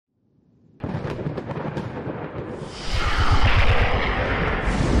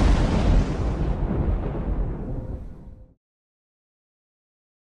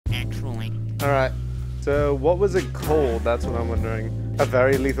Alright. So, what was it called? That's what I'm wondering. A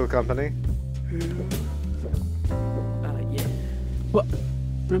Very Lethal Company? Yeah. Well,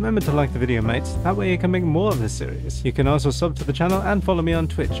 remember to like the video, mates. That way you can make more of this series. You can also sub to the channel and follow me on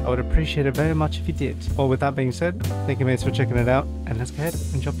Twitch. I would appreciate it very much if you did. Well, with that being said, thank you, mates, for checking it out. And let's go ahead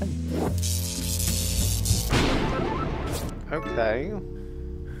and jump in. Okay.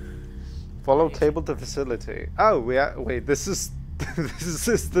 Follow table to facility. Oh, wait, this is... this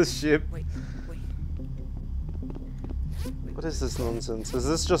is the ship. Wait. What is this nonsense? Is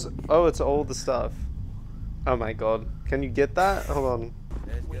this just... Oh, it's all the stuff. Oh my god. Can you get that? Hold on.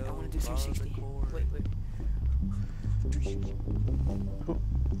 Wait, I want to do 360. Wait.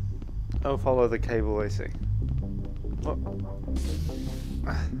 Oh, follow the cable, I see. Oh.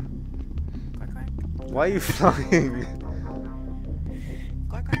 Why are you flying?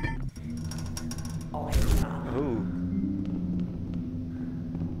 Ooh.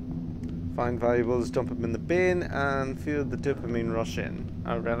 Find valuables, dump them in the bin, and feel the dopamine rush in.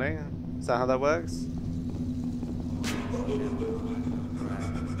 Oh, really? Is that how that works?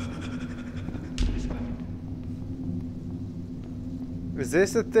 Is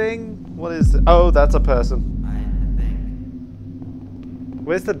this a thing? What is it? Oh, that's a person.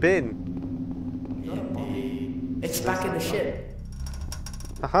 Where's the bin? It's back in the ship.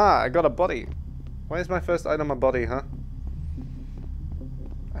 Aha, I got a body. Why is my first item a body, huh?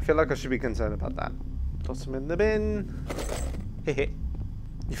 I feel like I should be concerned about that. Toss him in the bin. Hehe.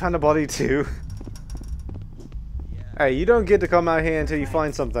 You found a body too. Yeah. Hey, you don't get to come out here until you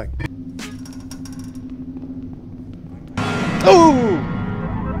find something. Oh!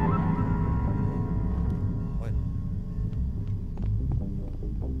 What?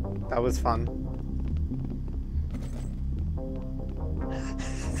 That was fun.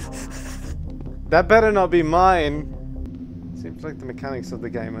 That better not be mine. Seems like the mechanics of the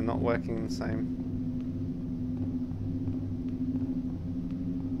game are not working the same.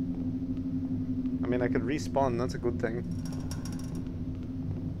 I mean, I could respawn, that's a good thing.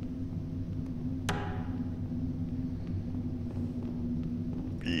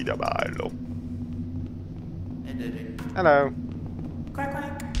 Hello.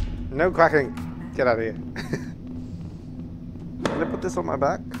 Quack. No quacking. Get out of here. Can I put this on my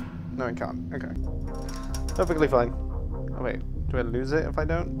back? No, I can't. Okay. Perfectly fine. Oh, wait. Do I lose it if I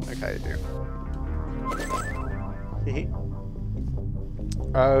don't? Okay, I do.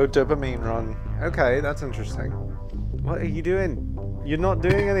 Oh, dopamine run. Okay, that's interesting. What are you doing? You're not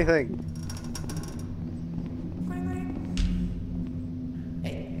doing anything.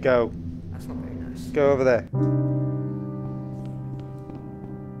 Hey, Go. that's not very nice. Go over there.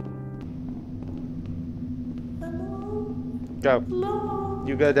 Go.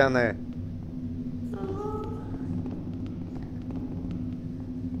 You go down there.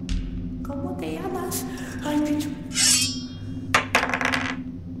 ¿Cómo te llamas? Ay, bicho.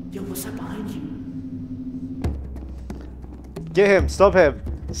 Yo, what's up behind you? Get him. Stop him.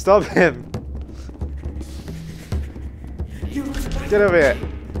 Stop him. Get over here.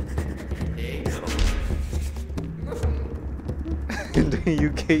 You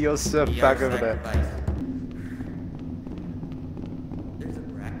get yourself back over there. There's a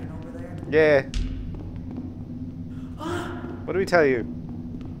bracken over there? Yeah. What do we tell you?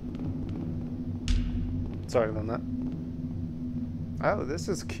 Sorry about that. Oh, this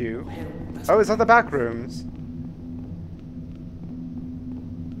is cute. Oh, it's at the back rooms.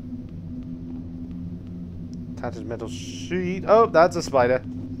 Tattered metal sheet. Oh, that's a spider.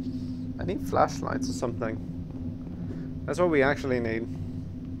 I need flashlights or something. That's what we actually need.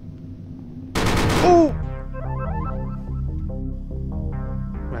 Oh!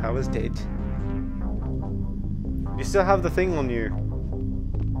 I was dead. You still have the thing on you.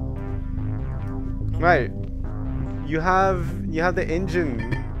 Right. You have the engine.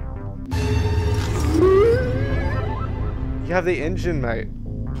 You have the engine, mate.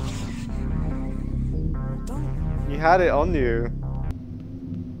 You had it on you.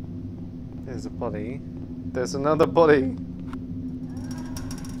 There's a body. There's another body.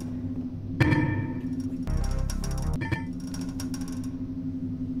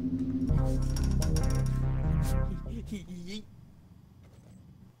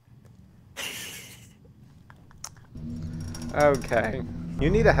 Okay. You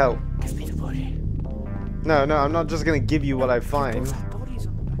need a help. Give me the body. No, I'm not just gonna give you what I find. Bodies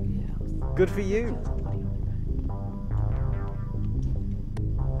on the back of your house. Good for you.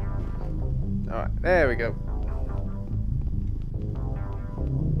 Alright, there we go.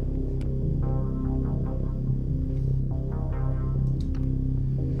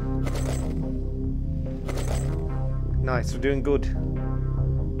 Nice, we're doing good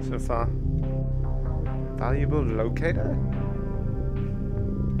so far. Valuable locator?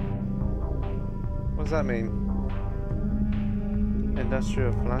 What does that mean?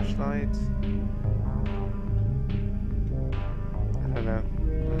 Industrial flashlight? I don't know. I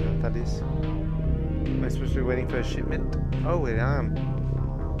don't know what that is. Am I supposed to be waiting for a shipment? Oh, I am.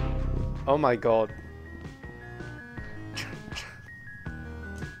 Oh my god.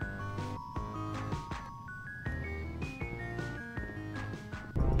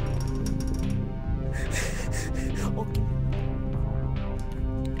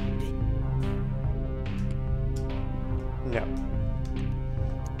 No.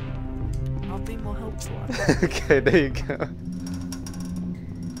 I'll be more helpful. Okay, there you go.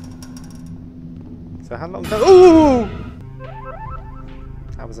 So how long? Ooh!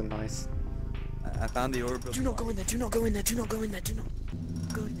 That was a nice. I found the orb. Do not go in there. Do not go in there. Do not go in there. Do not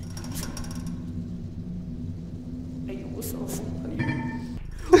go in there. Hey, what's up?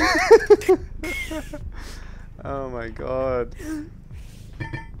 Oh my god.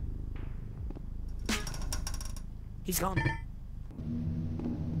 He's gone.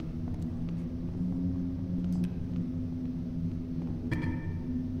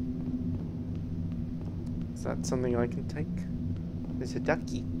 Is that something I can take? There's a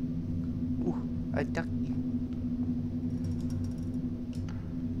ducky. Ooh, a ducky.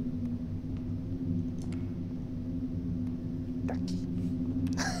 Ducky.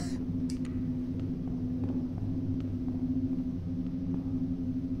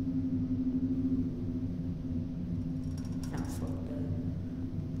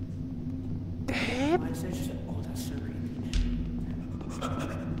 Why is there just oh, that's so creepy.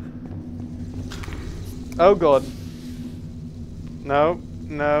 Oh god. No,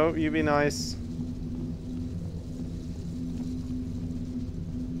 no, you be nice.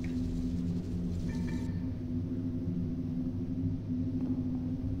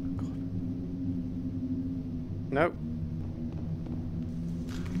 Nope.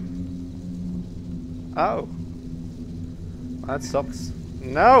 Oh. That sucks.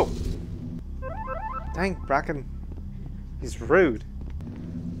 No! Dang, Bracken. He's rude.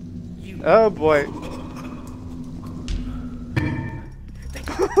 Oh boy.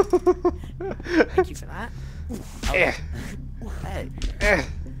 Thank you for that. Eh. Hey. Eh.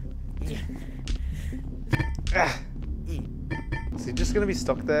 Yeah. Ah. Is he just gonna be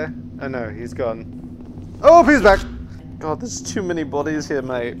stuck there? Oh no, he's gone. Oh, he's back! God, there's too many bodies here,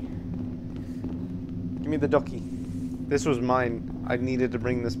 mate. Give me the ducky. This was mine. I needed to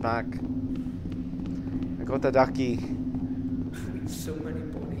bring this back. I got the ducky. So many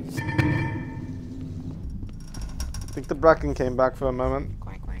bodies. I think the Bracken came back for a moment.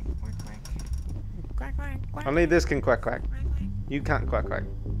 Quack, quack, quack, quack. Quack, quack, quack. Only this can quack quack. Quack, quack, You can't quack quack.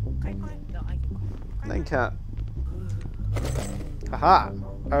 quack, quack. No, I can quack. No, you can't. Haha!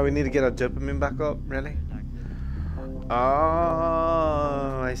 Oh, we need to get our dopamine back up? Really?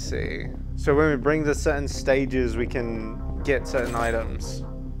 Oh, I see. So when we bring to certain stages, we can get certain items.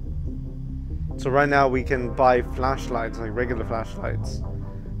 So right now we can buy flashlights, like regular flashlights.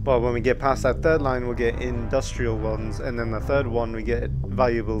 But when we get past that third line, we'll get industrial ones, and then the third one we get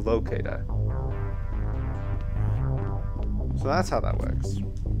valuable locator. So that's how that works.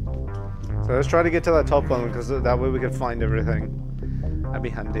 So let's try to get to that top one, because that way we can find everything. That'd be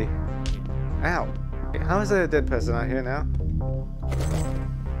handy. Ow! How is there a dead person out here now?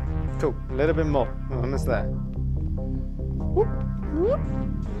 Cool. A little bit more. We're almost there. Whoop, whoop.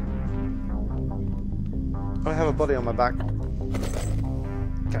 Oh, I have a body on my back.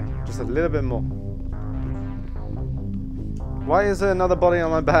 Okay, just a little bit more. Why is there another body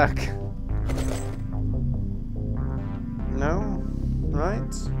on my back? No?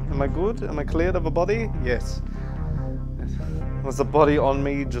 Right? Am I good? Am I cleared of a body? Yes. Was the body on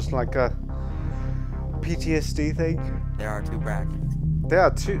me just like a PTSD thing? There are two Brackens. There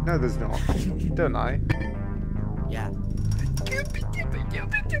are two. No, there's not. Don't lie. Yeah.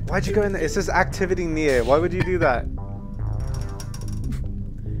 Why'd you go in there? It says activity near. Why would you do that?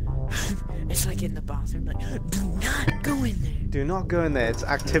 It's like in the bathroom, like, do not go in there. Do not go in there. It's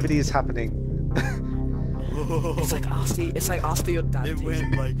activity is happening. It's like after your dad. It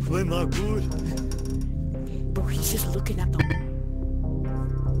went like, we're not good. Bro, he's just looking at the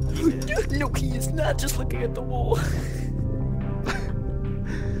No, he is not just looking at the wall.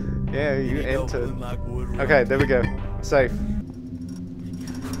 Yeah, you know, entered. we're not good. Okay, there we go. Safe.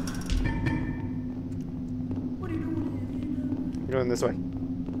 I'm going this way.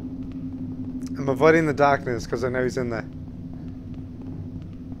 I'm avoiding the darkness because I know he's in there.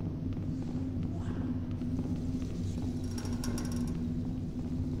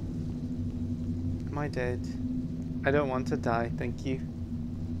 Am I dead? I don't want to die, thank you.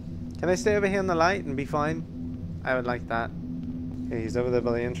 Can I stay over here in the light and be fine? I would like that. Okay, he's over there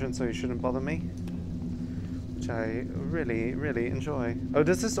by the entrance, so he shouldn't bother me. Which I really, really enjoy. Oh,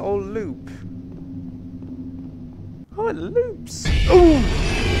 does this all loop? Oh, it loops! Ooh!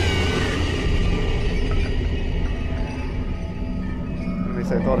 At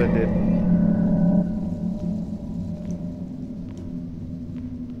least I thought it did.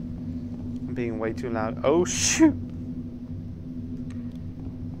 I'm being way too loud. Oh, shoot!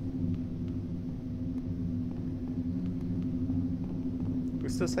 We're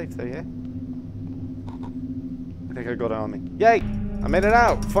still safe though, yeah? I think I got it on me. Yay! I made it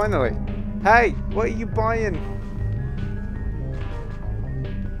out, finally! Hey! What are you buying?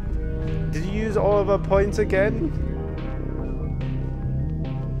 Did you use all of our points again?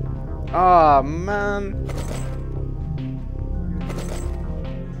 Ah, man!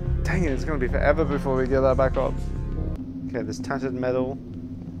 Dang it, it's gonna be forever before we get that back up. Okay, this tattered metal.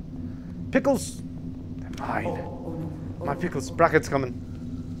 Pickles! They're mine. My pickles. Bracket's coming.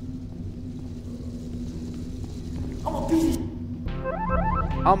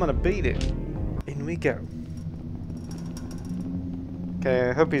 I'm gonna beat it. In we go. Okay,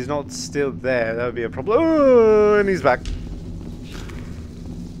 I hope he's not still there. That would be a problem. Oh, and he's back.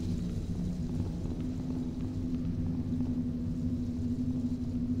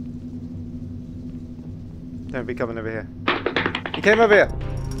 Don't be coming over here. He came over here.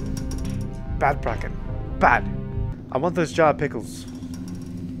 Bad Bracken. Bad. I want those jar pickles.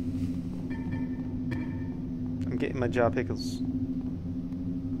 I'm getting my jar pickles.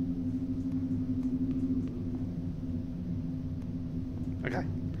 Okay.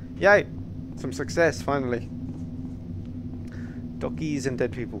 Yay! Some success, finally. Doggies and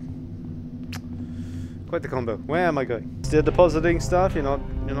dead people. Quite the combo. Where am I going? Still depositing stuff? You're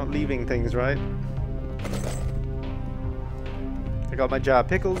not leaving things, right? I got my jar of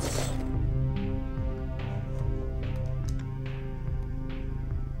pickles.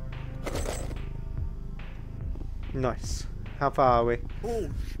 Nice. How far are we? Oh,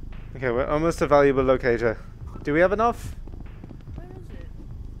 Okay, we're almost a valuable locator. Do we have enough? Where is it?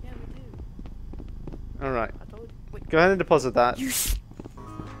 Yeah, we do. Alright. I told you. Wait. Go ahead and deposit that. You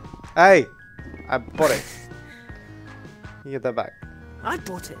Hey! I bought it. You get that back. I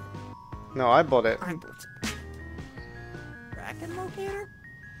bought it. No, I bought it. I bought it. Bracken locator?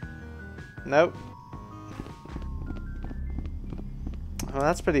 Nope. Well,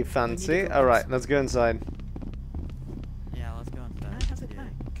 that's pretty fancy. go Alright, let's go inside. Yeah, let's go inside. I have it See back.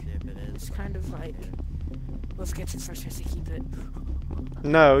 see if it is. It's kind of like, let's get it first, to keep it.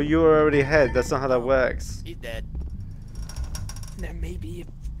 No, you were already ahead. That's not how that works. He's dead. There may be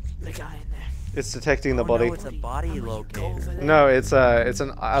a guy in there. It's detecting the Oh, body. no, it's a body Go locator. over there. No, it's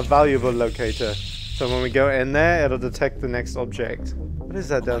a valuable locator. So when we go in there, it'll detect the next object. What is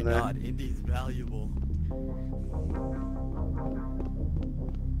that Oh down my there? god, Indy's valuable.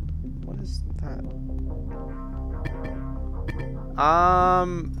 What is that?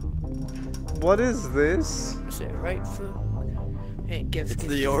 What is this? Is it right foot? Hey, give It's give-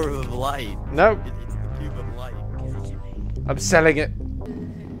 the orb of light. Nope. It's the cube of light. give it to me. I'm selling it.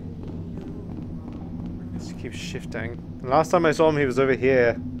 Just keep shifting. Last time I saw him, he was over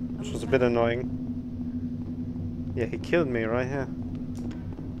here, which was a bit annoying. Yeah, he killed me right here.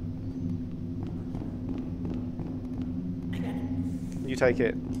 You take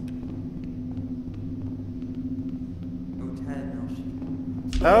it.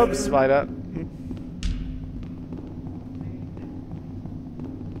 Oh, spider.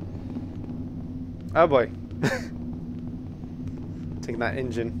 Oh boy. Taking that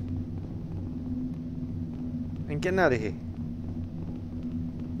engine. And getting out of here.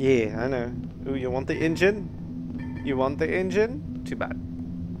 Yeah, I know. Ooh, you want the engine? You want the engine? Too bad.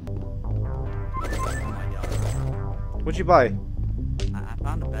 Oh my god. What'd you buy? I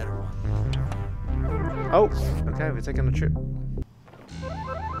found a better one. Oh, okay, we're taking a trip.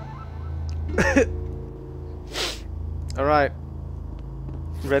 Alright.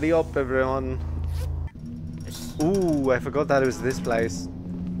 Ready up, everyone. Ooh, I forgot that it was this place.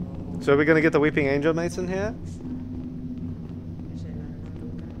 So are we gonna get the Weeping Angel mates in here?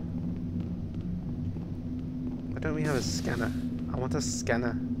 Why don't we have a scanner? I want a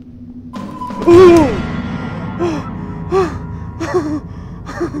scanner. Ooh!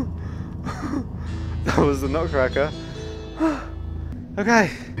 That was the nutcracker.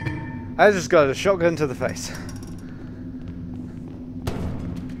 Okay. I just got a shotgun to the face.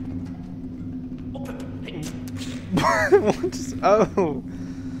 What is, oh.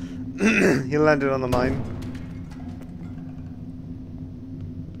 He landed on the mine.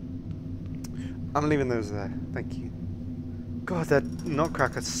 I'm leaving those there. Thank you. God, that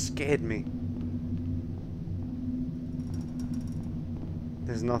nutcracker scared me.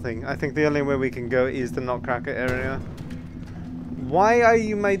 There's nothing. I think the only way we can go is the nutcracker area. Why are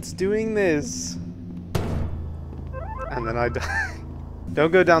you mates doing this? And then I die.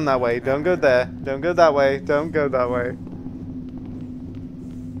 Don't go down that way. Don't go there. Don't go that way. Don't go that way.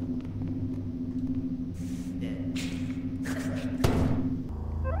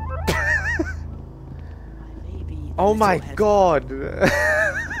 Oh my god!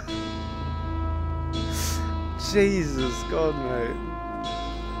 Jesus God, mate.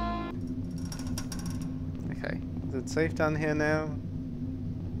 Okay, is it safe down here now?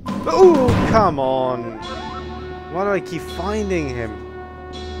 Oh, come on! Why do I keep finding him?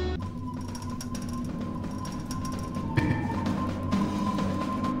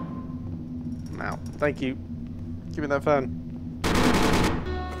 I'm out. Thank you. Give me that phone.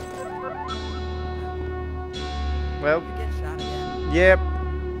 Well, You get shot again. yep.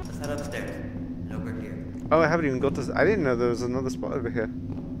 Let's head upstairs. And over here. Oh, I haven't even got this. I didn't know there was another spot over here. In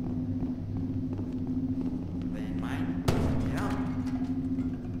mine. Yeah.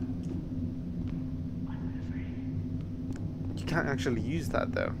 You can't actually use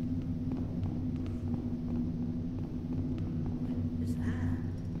that though. What is that?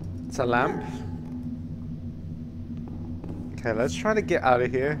 It's a lamp. Okay, let's try to get out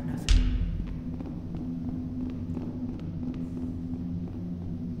of here.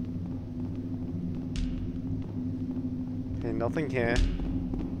 Okay, nothing here.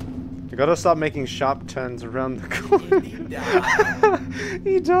 You gotta stop making sharp turns around the corner. He died.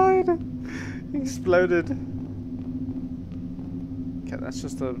 He died. He exploded. Okay, that's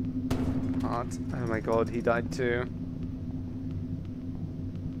just a part. Oh my god, he died too.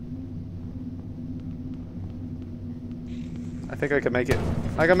 I think I can make it.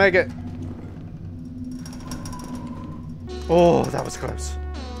 I can make it. Oh, that was close.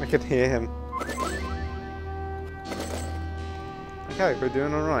 I could hear him. Okay, we're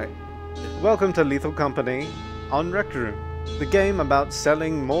doing alright. Welcome to Lethal Company on Recroom, the game about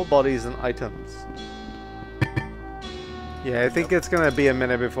selling more bodies and items. Yeah, I think it's gonna be a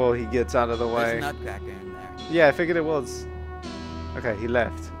minute before he gets out of the There's a way. nutcracker in there. Yeah, I figured it was. Okay, he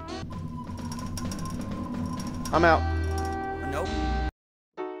left. I'm out. Nope.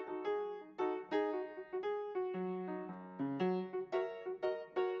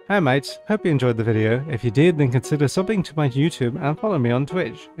 Hi mates, hope you enjoyed the video. If you did, then consider subbing to my YouTube and follow me on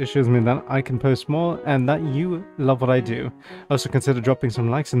Twitch. It shows me that I can post more and that you love what I do. Also consider dropping some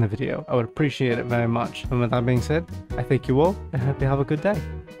likes in the video. I would appreciate it very much. And with that being said, I thank you all and hope you have a good day.